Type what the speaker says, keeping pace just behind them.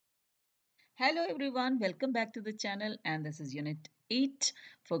Hello everyone, welcome back to the channel and this is Unit 8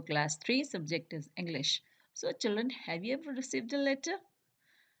 for Class 3 subject is English. So children, have you ever received a letter?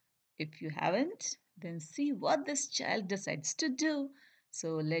 If you haven't, then see what this child decides to do.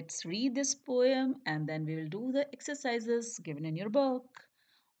 So let's read this poem and then we will do the exercises given in your book.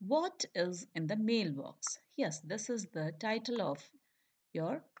 What is in the mailbox? Yes, this is the title of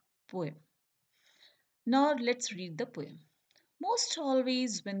your poem. Now let's read the poem. Most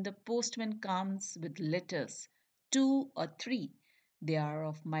always, when the postman comes with letters, two or three, they are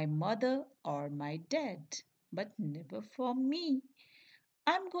of my mother or my dad, but never for me.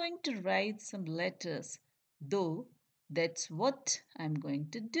 I'm going to write some letters, though that's what I'm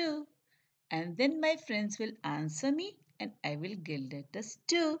going to do. And then my friends will answer me and I will get letters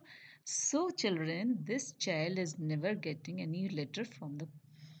too. So, children, this child is never getting any letter from the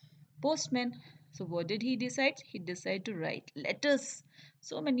postman. So what did he decide? He decided to write letters,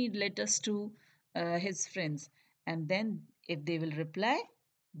 so many letters to his friends. And then if they will reply,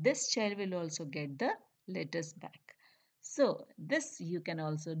 this child will also get the letters back. So this you can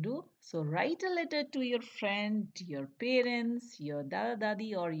also do. So write a letter to your friend, your parents, your dada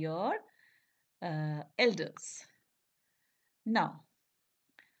dadi or your elders. Now,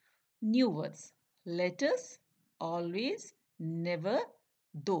 new words. Letters, always, never,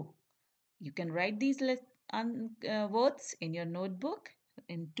 though. You can write these words in your notebook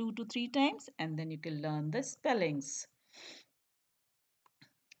in 2 to 3 times and then you can learn the spellings.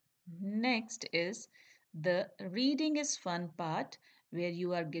 Next is the reading is fun part where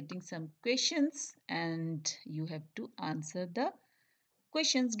you are getting some questions and you have to answer the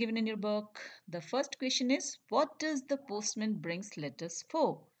questions given in your book. The first question is, what does the postman brings letters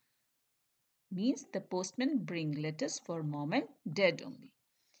for? Means the postman bring letters for mom and dad only.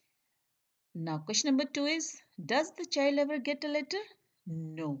 Now, question number 2 is, does the child ever get a letter?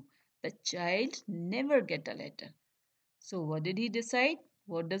 No, the child never get a letter. So, what did he decide?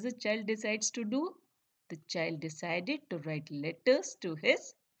 What does the child decides to do? The child decided to write letters to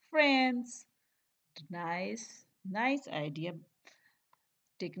his friends. Nice idea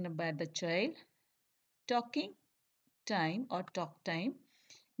taken up by the child. Talking time or talk time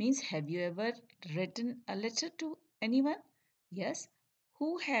means have you ever written a letter to anyone? Yes.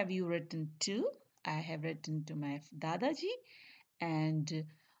 Who have you written to? I have written to my Dadaji. And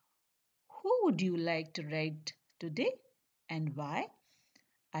who would you like to write today and why?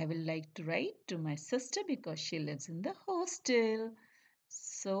 I will like to write to my sister because she lives in the hostel.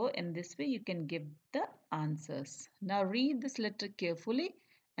 So, in this way, you can give the answers. Now, read this letter carefully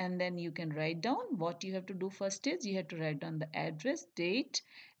and then you can write down what you have to do first is you have to write down the address, date,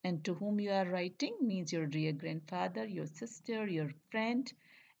 and to whom you are writing means your dear grandfather, your sister, your friend,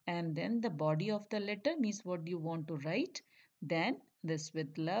 and then the body of the letter means what you want to write. Then, this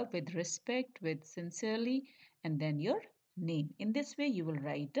with love, with respect, with sincerely, and then your name. In this way, you will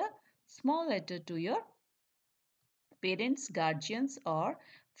write a small letter to your parents, guardians, or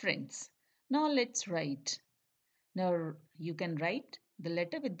friends. Now let's write. Now you can write the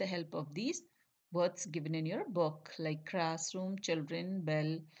letter with the help of these words given in your book like classroom, children,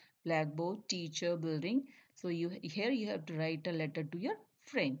 bell, blackboard, teacher, building. So here you have to write a letter to your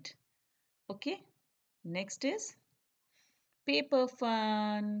friend. Okay. Next is paper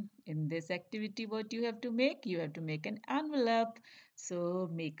fun. In this activity, what you have to make? You have to make an envelope. So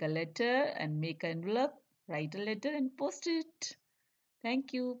make a letter and make an envelope, write a letter and post it.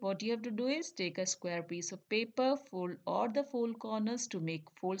 Thank you. What you have to do is take a square piece of paper, fold all the four corners to make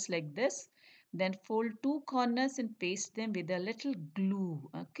folds like this. Then fold two corners and paste them with a little glue.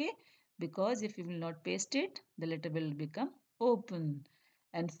 Okay? Because if you will not paste it, the letter will become open.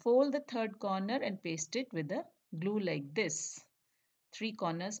 And fold the third corner and paste it with a glue like this. Three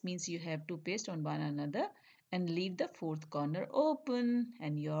corners means you have to paste on one another and leave the fourth corner open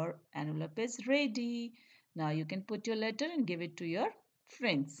and your envelope is ready. Now you can put your letter and give it to your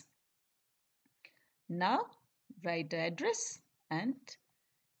friends. Now write the address and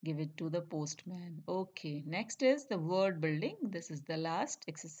give it to the postman. Okay, next is the word building. This is the last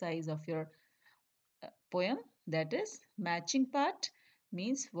exercise of your poem, that is matching part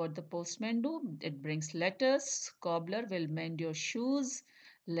means what the postman do. It brings letters, cobbler will mend your shoes,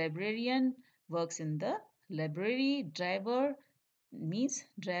 librarian works in the library, driver means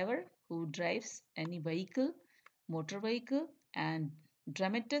driver who drives any vehicle, motor vehicle, and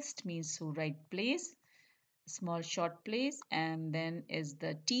dramatist means who write plays, small short plays, and then is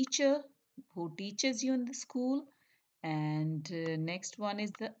the teacher who teaches you in the school, and next one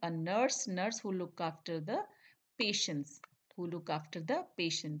is the a nurse who look after the patients,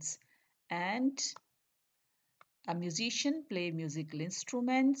 and A musician play musical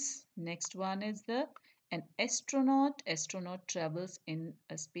instruments. Next one is the an astronaut. Astronaut travels in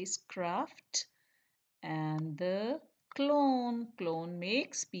a spacecraft. And the clone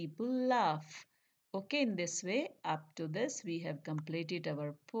makes people laugh. Okay, in this way, up to this, we have completed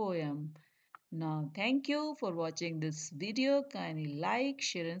our poem. Now, thank you for watching this video. Kindly like,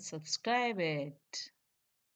 share, and subscribe it.